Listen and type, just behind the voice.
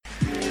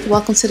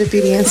Welcome to the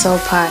Beauty and Soul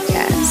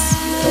Podcast.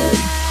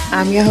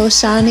 I'm your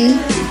host, Shani,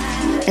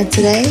 and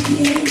today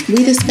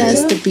we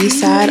discuss the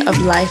B-side of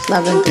life,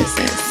 love, and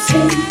business.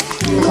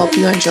 I hope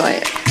you enjoy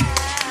it.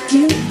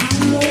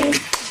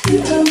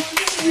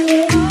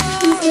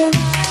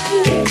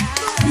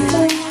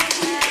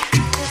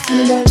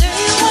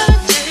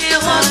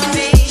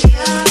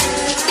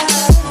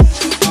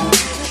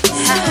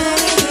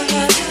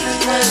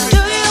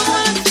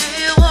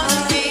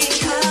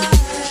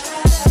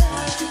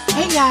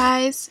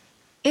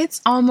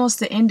 It's almost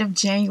the end of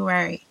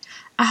January.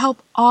 I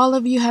hope all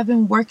of you have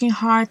been working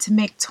hard to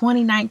make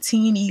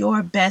 2019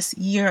 your best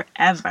year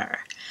ever.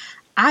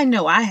 I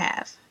know I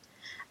have.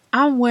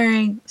 I'm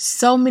wearing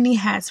so many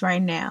hats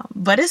right now,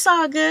 but it's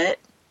all good.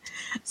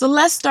 So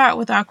let's start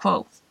with our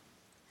quote.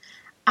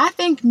 I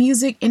think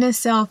music in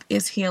itself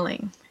is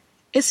healing.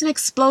 It's an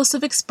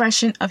explosive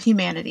expression of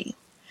humanity.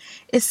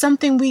 It's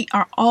something we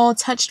are all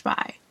touched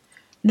by.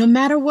 No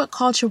matter what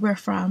culture we're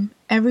from,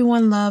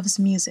 everyone loves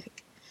music.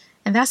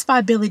 And that's by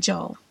Billy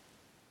Joel.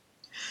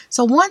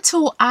 So one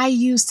tool I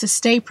use to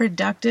stay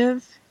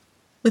productive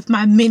with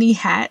my many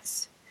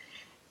hats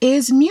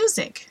is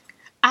music.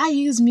 I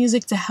use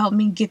music to help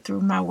me get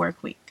through my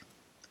work week.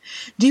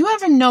 Do you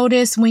ever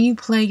notice when you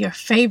play your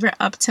favorite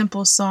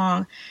up-tempo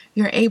song,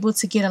 you're able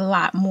to get a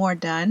lot more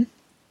done?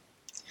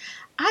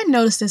 I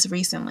noticed this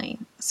recently,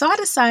 so I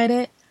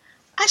decided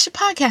I should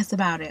podcast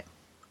about it.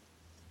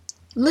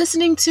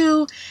 Listening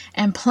to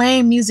and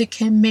playing music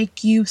can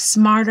make you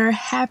smarter,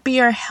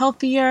 happier,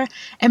 healthier,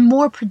 and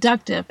more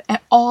productive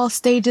at all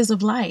stages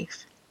of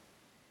life.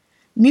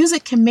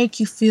 Music can make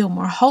you feel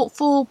more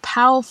hopeful,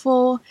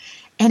 powerful,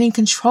 and in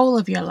control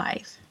of your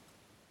life.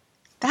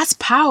 That's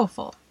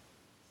powerful.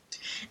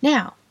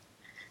 Now,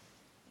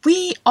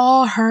 we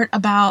all heard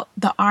about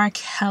the R.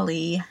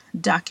 Kelly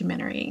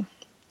documentary.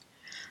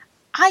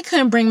 I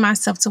couldn't bring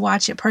myself to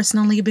watch it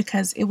personally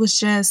because it was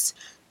just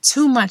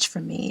too much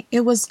for me. It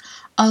was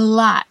a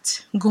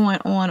lot going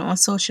on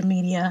social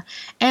media,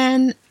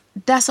 and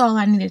that's all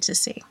I needed to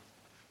see.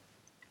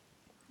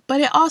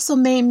 But it also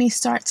made me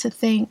start to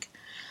think,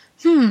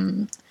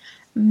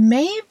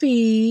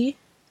 maybe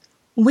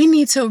we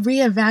need to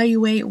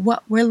reevaluate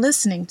what we're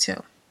listening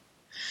to.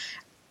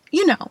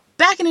 You know,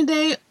 back in the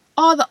day,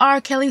 all the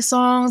R. Kelly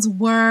songs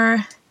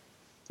were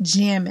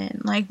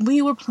jamming. Like,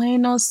 we were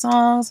playing those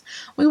songs,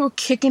 we were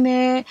kicking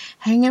it,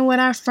 hanging with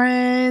our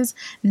friends,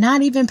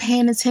 not even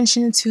paying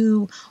attention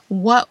to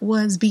what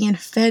was being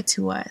fed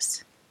to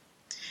us.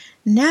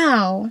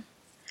 Now,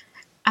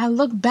 I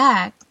look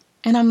back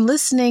and I'm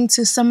listening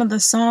to some of the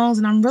songs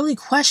and I'm really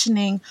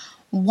questioning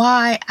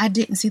why I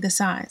didn't see the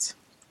signs.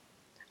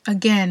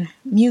 Again,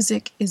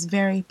 music is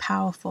very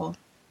powerful.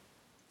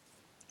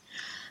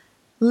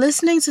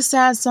 Listening to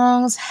sad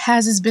songs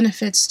has its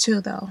benefits too,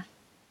 though.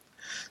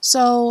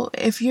 So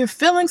if you're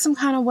feeling some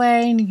kind of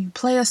way and you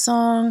play a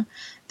song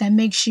that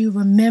makes you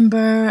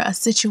remember a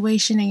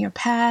situation in your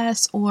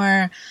past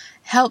or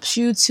helps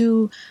you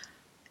to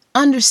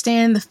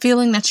understand the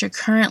feeling that you're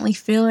currently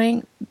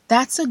feeling,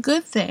 that's a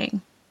good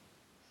thing.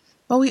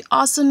 But we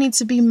also need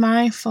to be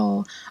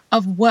mindful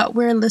of what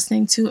we're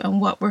listening to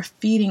and what we're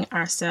feeding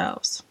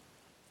ourselves.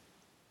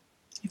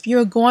 If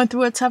you're going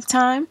through a tough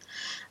time,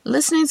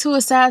 listening to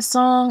a sad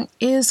song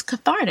is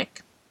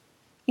cathartic.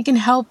 It can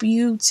help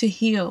you to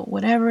heal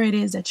whatever it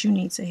is that you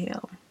need to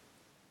heal.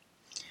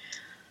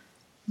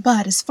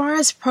 But as far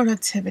as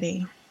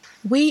productivity,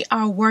 we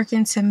are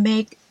working to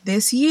make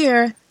this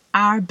year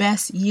our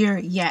best year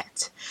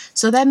yet.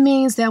 So that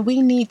means that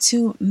we need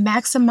to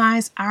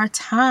maximize our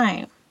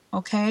time,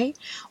 okay?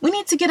 We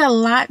need to get a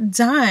lot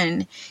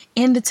done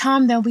in the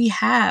time that we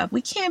have.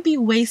 We can't be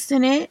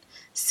wasting it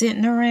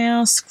sitting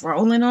around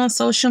scrolling on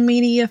social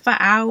media for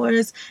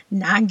hours,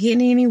 not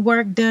getting any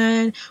work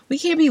done. We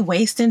can't be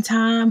wasting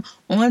time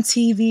on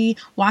TV,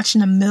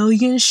 watching a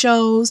million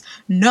shows,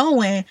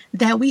 knowing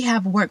that we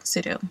have work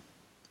to do.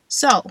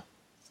 So,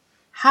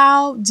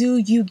 how do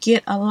you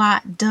get a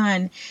lot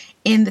done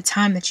in the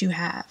time that you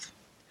have?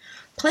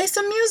 Play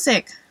some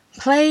music.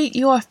 Play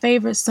your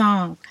favorite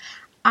song.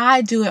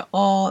 I do it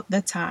all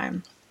the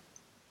time.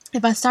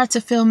 If I start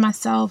to feel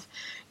myself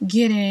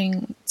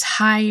getting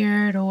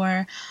tired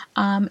or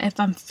if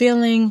I'm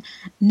feeling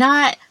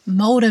not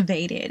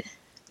motivated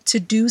to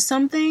do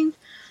something,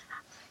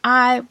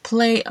 I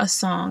play a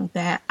song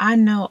that I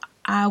know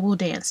I will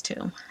dance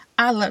to.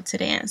 I love to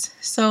dance.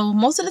 So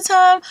most of the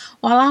time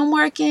while I'm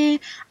working,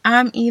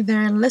 I'm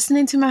either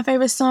listening to my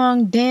favorite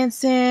song,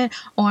 dancing,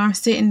 or I'm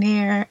sitting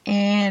there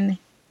and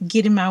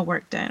getting my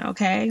work done,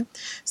 okay?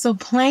 So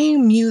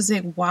playing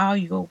music while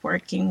you're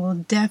working will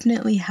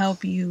definitely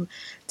help you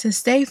to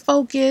stay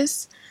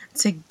focused,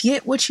 to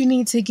get what you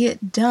need to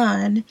get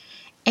done,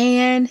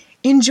 and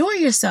enjoy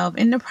yourself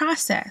in the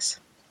process.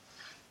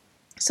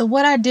 So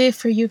what I did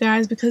for you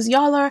guys, because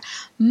y'all are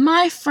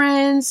my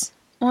friends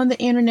on the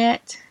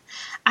internet,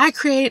 I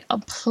created a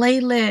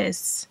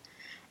playlist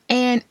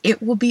and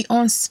it will be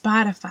on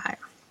Spotify.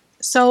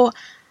 So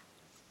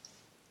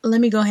let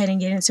me go ahead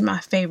and get into my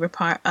favorite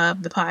part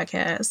of the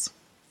podcast,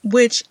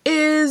 which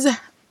is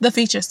the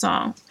feature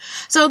song.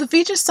 So the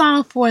feature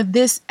song for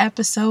this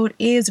episode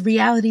is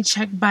Reality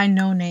Check by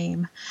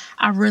Noname.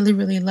 I really,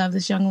 really love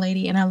this young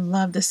lady, and I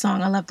love this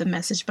song. I love the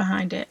message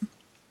behind it.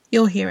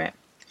 You'll hear it.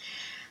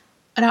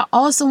 But I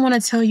also want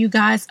to tell you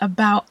guys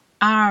about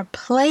our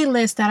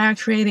playlist that I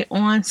created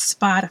on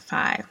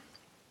Spotify.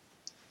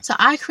 So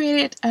I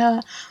created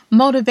a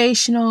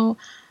motivational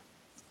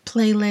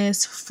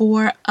playlist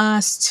for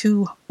us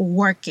to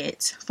work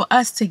it, for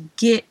us to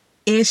get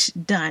ish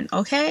done,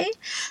 okay?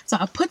 So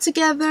I put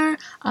together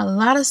a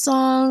lot of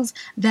songs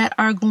that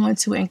are going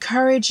to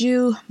encourage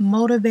you,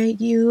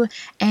 motivate you,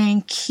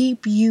 and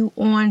keep you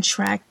on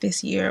track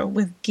this year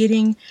with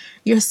getting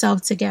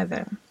yourself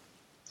together.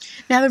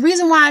 Now, the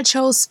reason why I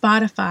chose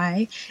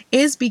Spotify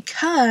is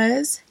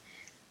because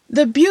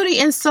the Beauty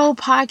and Soul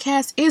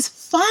podcast is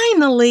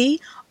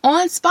finally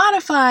on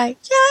Spotify.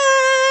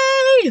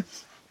 Yay!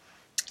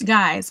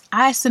 Guys,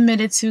 I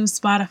submitted to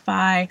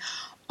Spotify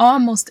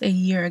almost a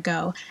year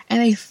ago,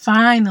 and they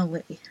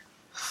finally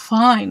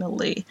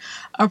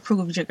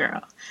approved your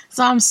girl.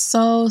 So I'm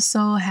so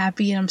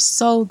happy, and I'm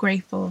so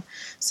grateful.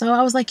 So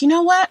I was like, you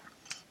know what?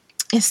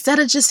 Instead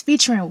of just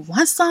featuring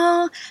one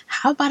song,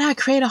 how about I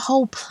create a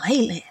whole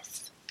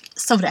playlist?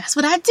 So that's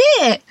what I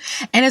did.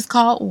 And it's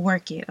called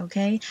Work It,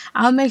 okay?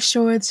 I'll make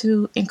sure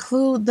to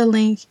include the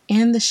link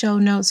in the show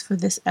notes for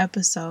this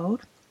episode.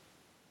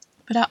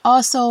 But I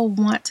also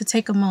want to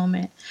take a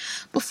moment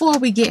before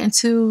we get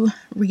into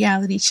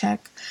Reality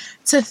Check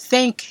to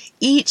thank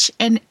each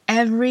and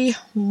every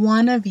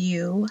one of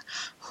you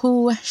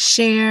who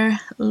share,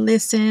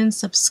 listen,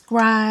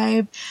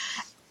 subscribe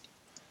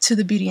to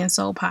the Beauty and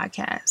Soul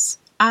podcast.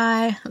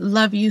 I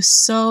love you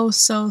so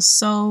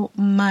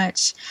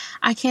much.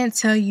 I can't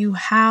tell you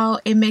how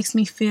it makes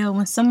me feel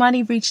when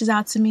somebody reaches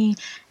out to me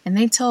and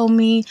they told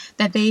me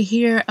that they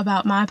hear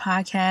about my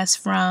podcast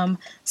from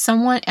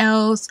someone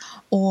else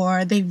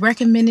or they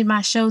recommended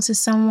my show to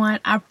someone.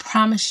 I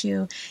promise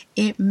you,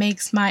 it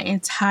makes my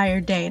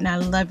entire day, and I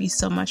love you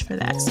so much for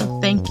that.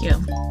 So thank you.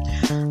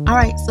 All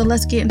right, so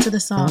let's get into the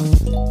song.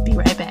 Be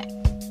right back.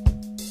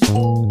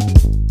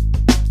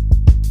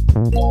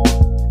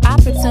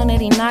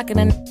 Opportunity knocking,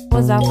 and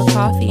was out for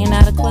coffee and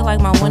adequate like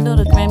my window.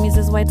 The Grammys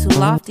is way too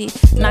lofty,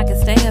 and I could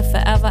stay here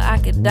forever. I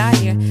could die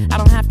here. I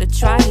don't have to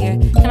try here.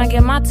 Can I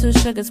get my 2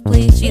 sugars,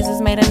 please? Jesus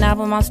made an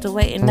album, I'm still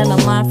waiting in the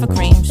line for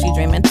cream. She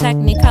dreaming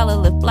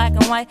Technicolor, lip black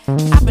and white.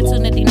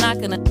 Opportunity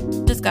knocking,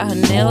 just got her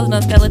nails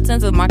done.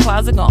 Skeletons in my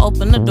closet gonna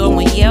open the door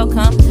when Yale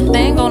come. They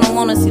ain't gonna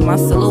wanna see my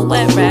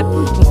silhouette wrap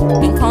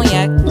in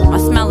cognac. My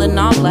smelling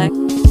all black.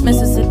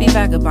 Mississippi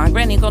vagabond.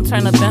 Granny gon'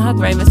 turn up in her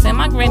grave and say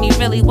my granny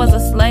really was a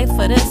slave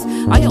for this.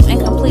 All your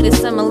incompleted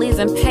similes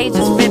and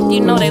pages ripped. You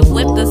know they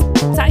whipped us.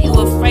 How you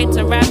afraid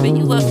to rap it?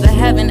 You up to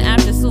heaven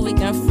after so we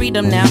can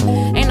freedom now.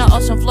 Ain't no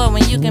ocean floor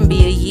when you can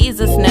be a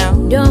Jesus now.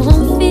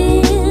 Don't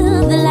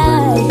feel the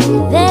light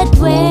that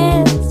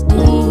dwells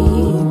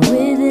deep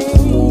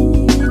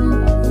within.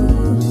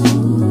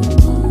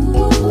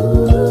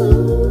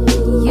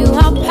 You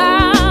are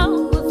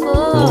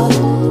powerful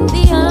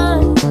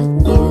beyond what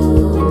you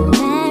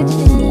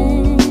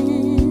imagine.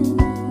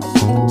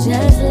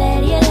 Just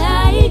let your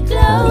light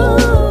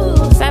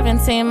glow.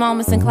 17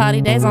 moments and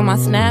cloudy days on my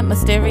snap.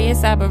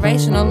 Mysterious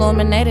aberration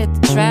illuminated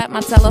the trap.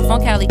 My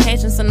telephone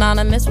calication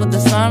synonymous with the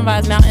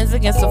sunrise. Mountains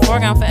against the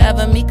foreground,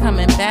 forever me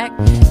coming back.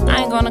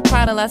 I ain't gonna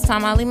cry the last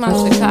time I leave my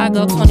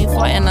Chicago.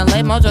 24 in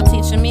LA, Mojo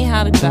teaching me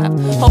how to drive.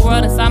 Whole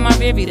world inside my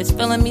rearview, that's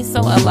feeling me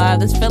so alive.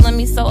 That's feeling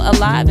me so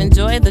alive.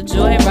 Enjoy the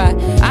joyride.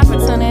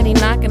 Opportunity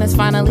knocking, it's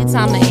finally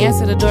time to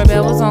answer. The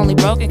doorbell was only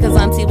broken cause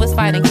auntie was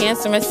fighting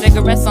cancer. And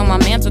cigarettes on my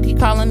mantle keep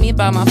calling me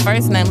by my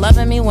first name.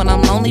 Loving me when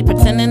I'm lonely,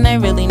 pretending they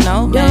really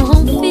know me.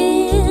 Don't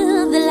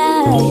feel the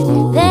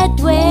light that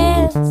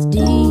dwells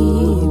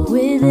deep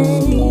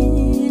within.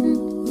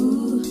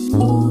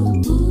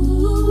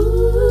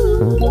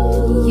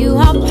 You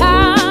are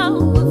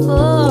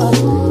powerful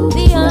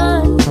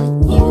beyond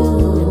what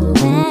you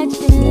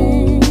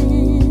imagine.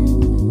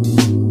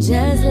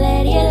 Just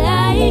let your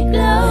light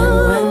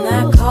glow. When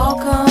that call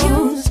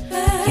comes,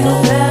 you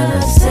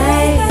better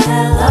say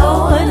hello.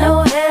 No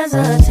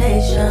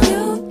hesitation,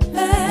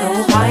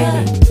 no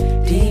hiding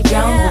deep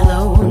down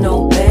below.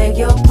 No beg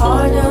your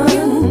pardon.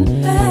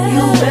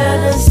 You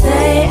better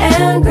stay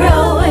and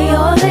grow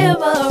your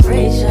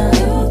liberation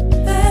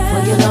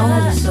for your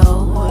lonely soul.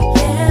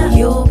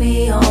 You'll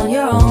be on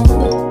your own.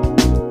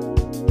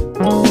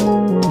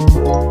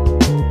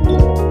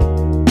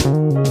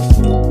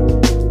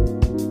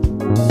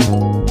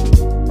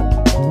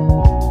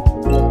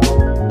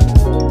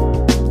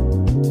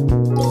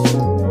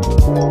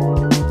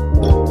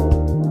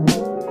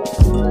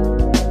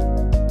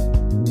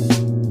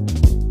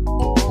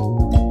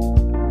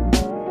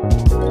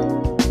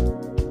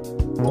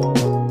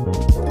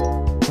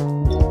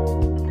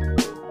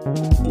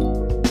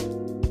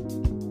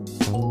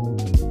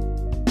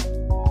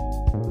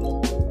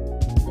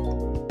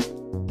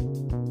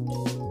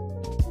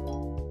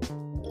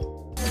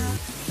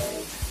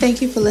 Thank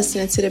you for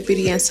listening to the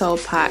Beauty and Soul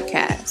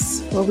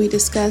podcast, where we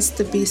discuss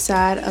the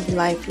B-side of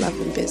life, love,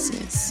 and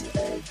business.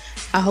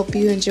 I hope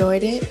you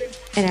enjoyed it.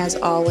 And as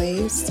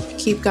always,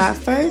 keep God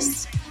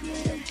first.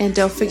 And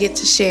don't forget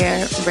to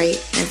share,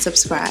 rate, and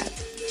subscribe.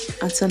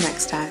 Until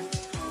next time.